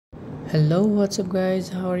Hello, what's up guys,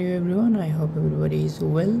 how are you everyone? I hope everybody is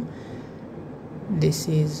well. This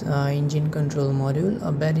is engine control module.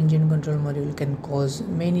 A bad engine control module can cause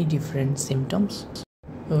many different symptoms.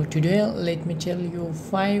 So today let me tell you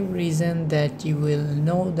 5 reasons that you will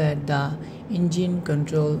know that the engine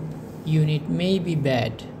control unit may be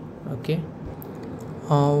bad. Okay,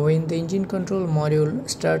 when the engine control module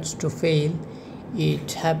starts to fail,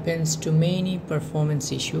 it happens to many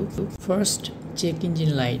performance issues. First, check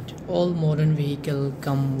engine light. All modern vehicles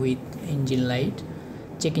come with engine light.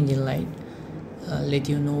 Check engine light let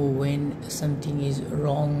you know when something is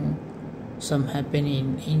wrong, some happen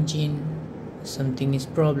in engine, something is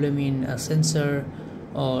problem in a sensor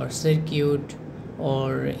or circuit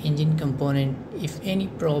or engine component. If any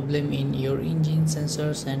problem in your engine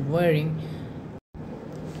sensors and wiring,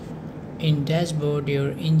 in dashboard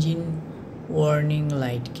your engine warning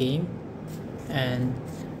light came, and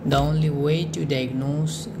the only way to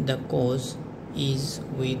diagnose the cause is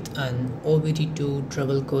with an OBD2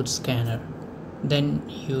 trouble code scanner. Then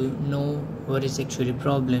you know what is actually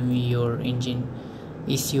problem in your engine.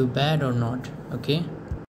 Is you bad or not? Okay.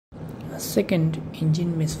 Second,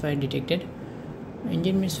 engine misfire detected.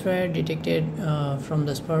 Engine misfire detected from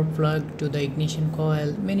the spark plug to the ignition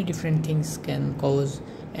coil. Many different things can cause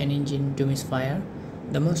an engine to misfire.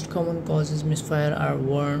 The most common causes misfire are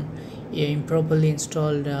worn, improperly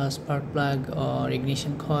installed spark plug or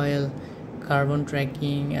ignition coil, carbon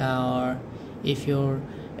tracking, or if your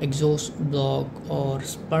exhaust block or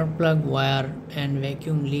spark plug wire and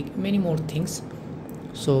vacuum leak, many more things.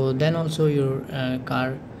 So then also your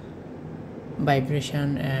car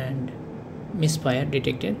vibration and misfire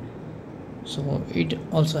detected, so it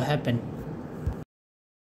also happened.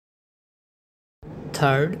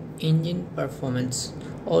 Third, engine performance.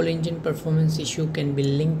 All engine performance issue can be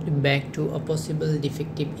linked back to a possible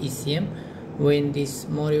defective ECM. When this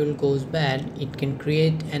module goes bad, it can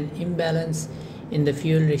create an imbalance in the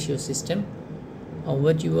fuel ratio system.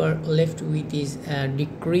 What you are left with is a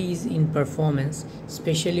decrease in performance,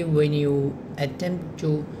 especially when you attempt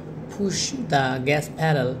to push the gas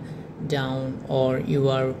pedal down or you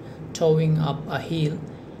are towing up a hill.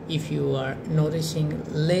 If you are noticing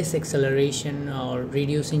less acceleration or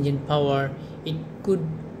reduced engine power, it could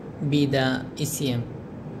be the ECM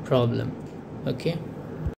problem. Okay.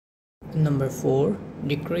 Number 4,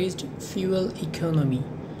 decreased fuel economy.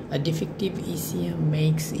 A defective ECM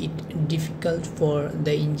makes it difficult for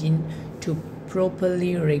the engine to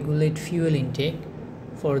properly regulate fuel intake.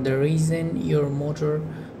 For the reason, your motor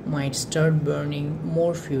might start burning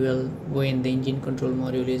more fuel when the engine control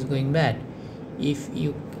module is going bad. If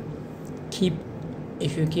you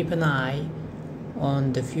keep an eye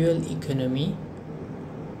on the fuel economy,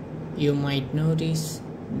 you might notice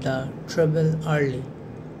the trouble early.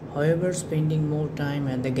 However, spending more time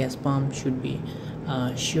at the gas pump should be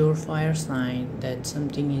a surefire sign that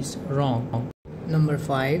something is wrong. Number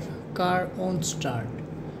 5, car won't start.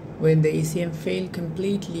 When the ECM fails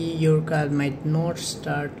completely, your car might not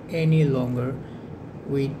start any longer.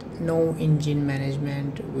 With no engine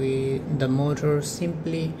management, the motor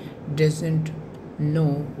simply doesn't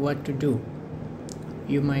know what to do.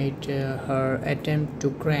 You might attempt to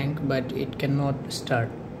crank, but it cannot start.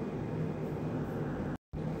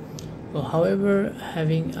 However,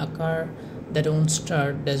 having a car that won't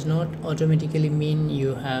start does not automatically mean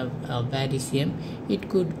you have a bad ECM. It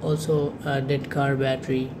could also dead car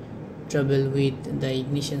battery, trouble with the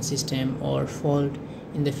ignition system, or fault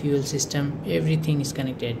in the fuel system. Everything is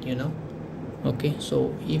connected, Okay,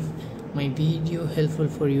 so if my video helpful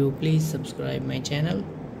for you, please subscribe my channel.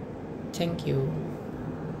 Thank you.